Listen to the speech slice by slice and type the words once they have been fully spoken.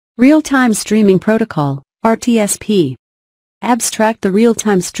Real-time Streaming Protocol, Rtsp. Abstract. The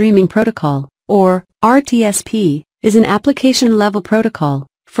Real-Time Streaming Protocol, or Rtsp, is an application-level protocol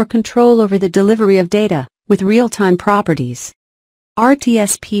for control over the delivery of data with real-time properties.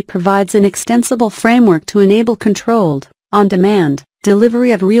 Rtsp provides an extensible framework to enable controlled, on-demand,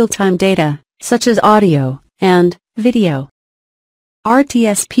 delivery of real-time data, such as audio and video.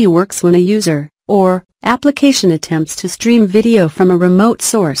 Rtsp works when a user or application attempts to stream video from a remote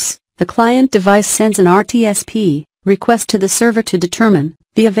source. The client device sends an Rtsp request to the server to determine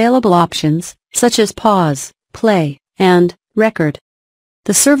the available options, such as pause, play, and record.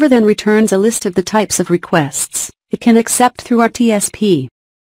 The server then returns a list of the types of requests it can accept through Rtsp.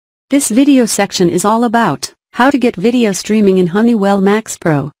 This video section is all about how to get video streaming in Honeywell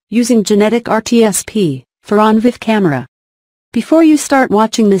Maxpro using genetic Rtsp for Onvif camera. Before you start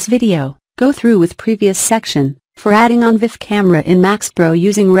watching this video, go through with previous section for adding Onvif camera in Maxpro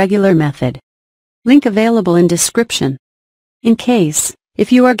using regular method. Link available in description. In case,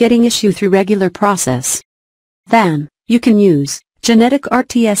 if you are getting issue through regular process, then you can use genetic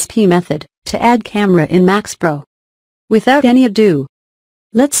Rtsp method to add camera in Maxpro. Without any ado,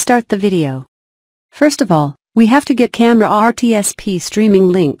 let's start the video. First of all, we have to get camera Rtsp streaming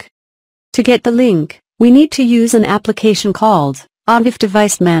link. To get the link, we need to use an application called Onvif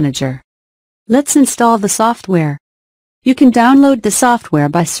Device Manager. Let's install the software. You can download the software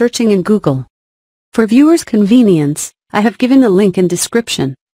by searching in Google. For viewers' convenience, I have given a link in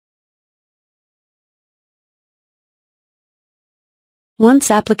description.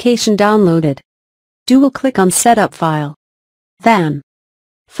 Once application downloaded, double-click on Setup File. Then,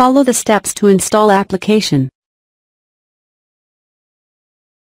 follow the steps to install application.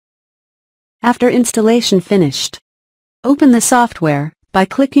 After installation finished, open the software by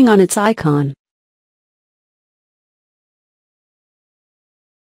clicking on its icon.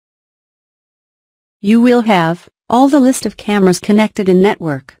 You will have all the list of cameras connected in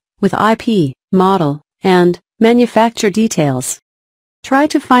network, with IP, model, and manufacturer details. Try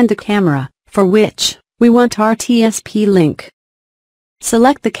to find the camera for which we want Rtsp link.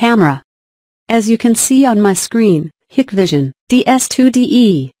 Select the camera. As you can see on my screen, HIKVISION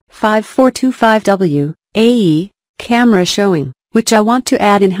DS2DE5425W AE camera showing, which I want to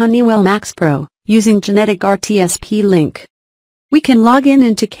add in Honeywell Maxpro using genetic Rtsp link. We can log in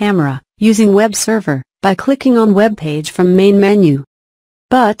into camera using web server by clicking on web page from main menu.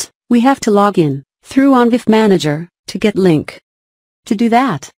 But we have to log in through Onvif Manager to get link. To do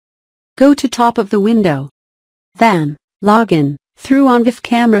that, go to top of the window. Then, log in through Onvif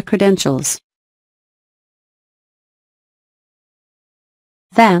camera credentials.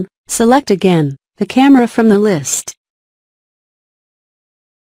 Then, select again the camera from the list.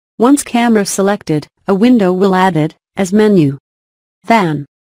 Once camera selected, a window will added as menu. Then,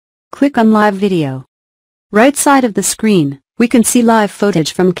 click on Live Video. Right side of the screen, we can see live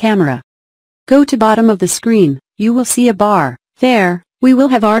footage from camera. Go to bottom of the screen, you will see a bar. There, we will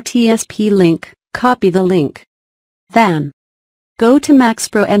have Rtsp link. Copy the link. Then, go to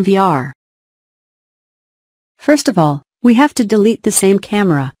Maxpro Nvr. First of all, we have to delete the same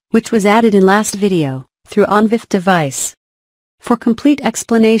camera, which was added in last video, through Onvif device. For complete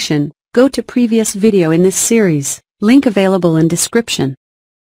explanation, go to previous video in this series, link available in description.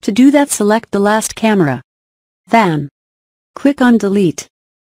 To do that, select the last camera. Then, click on Delete.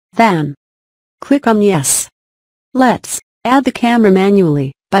 Then, click on Yes. Let's add the camera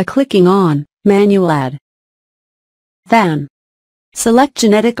manually by clicking on Manual Add. Then, select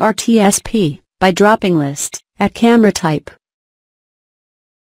Genetic Rtsp by dropping list at camera type.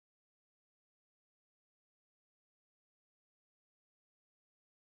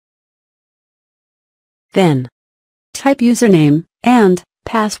 Then, type username and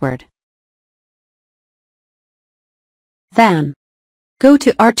password. Then, go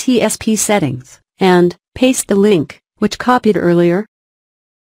to Rtsp settings and paste the link which copied earlier.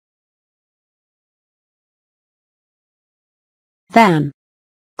 Then,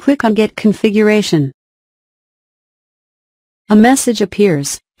 click on Get Configuration. A message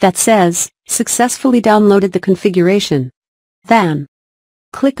appears that says, Successfully downloaded the configuration. Then,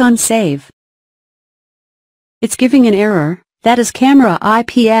 click on Save. It's giving an error, that is camera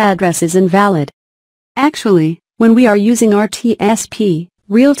IP address is invalid. Actually, when we are using Rtsp,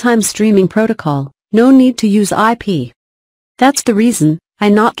 real-time streaming protocol, no need to use IP. That's the reason I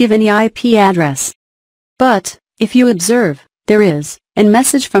not give any IP address. But, if you observe, there is a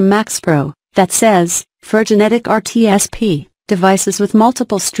message from Maxpro that says, for genetic Rtsp devices with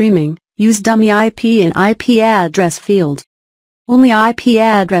multiple streaming, use dummy IP in IP address field. Only IP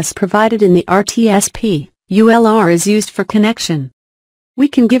address provided in the Rtsp ULR is used for connection. We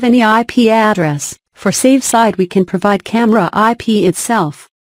can give any IP address. For safe side we can provide camera IP itself.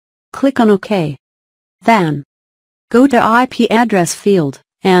 Click on OK. Then, go to IP address field,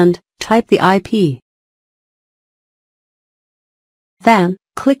 and type the IP. Then,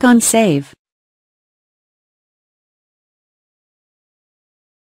 click on Save.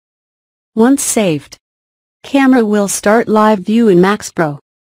 Once saved, camera will start live view in Maxpro.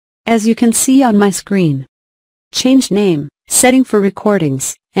 As you can see on my screen. Change name, setting for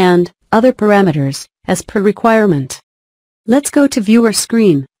recordings, and other parameters, as per requirement. Let's go to viewer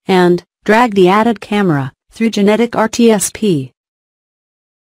screen, and drag the added camera through genetic Rtsp.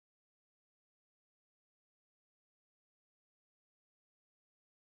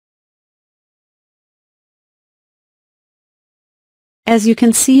 As you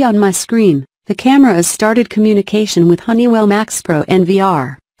can see on my screen, the camera has started communication with Honeywell Maxpro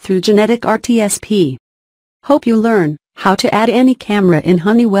Nvr through genetic Rtsp. Hope you learn how to add any camera in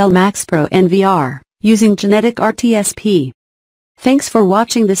Honeywell Maxpro Nvr using genetic Rtsp. Thanks for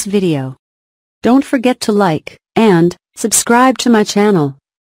watching this video. Don't forget to like and subscribe to my channel.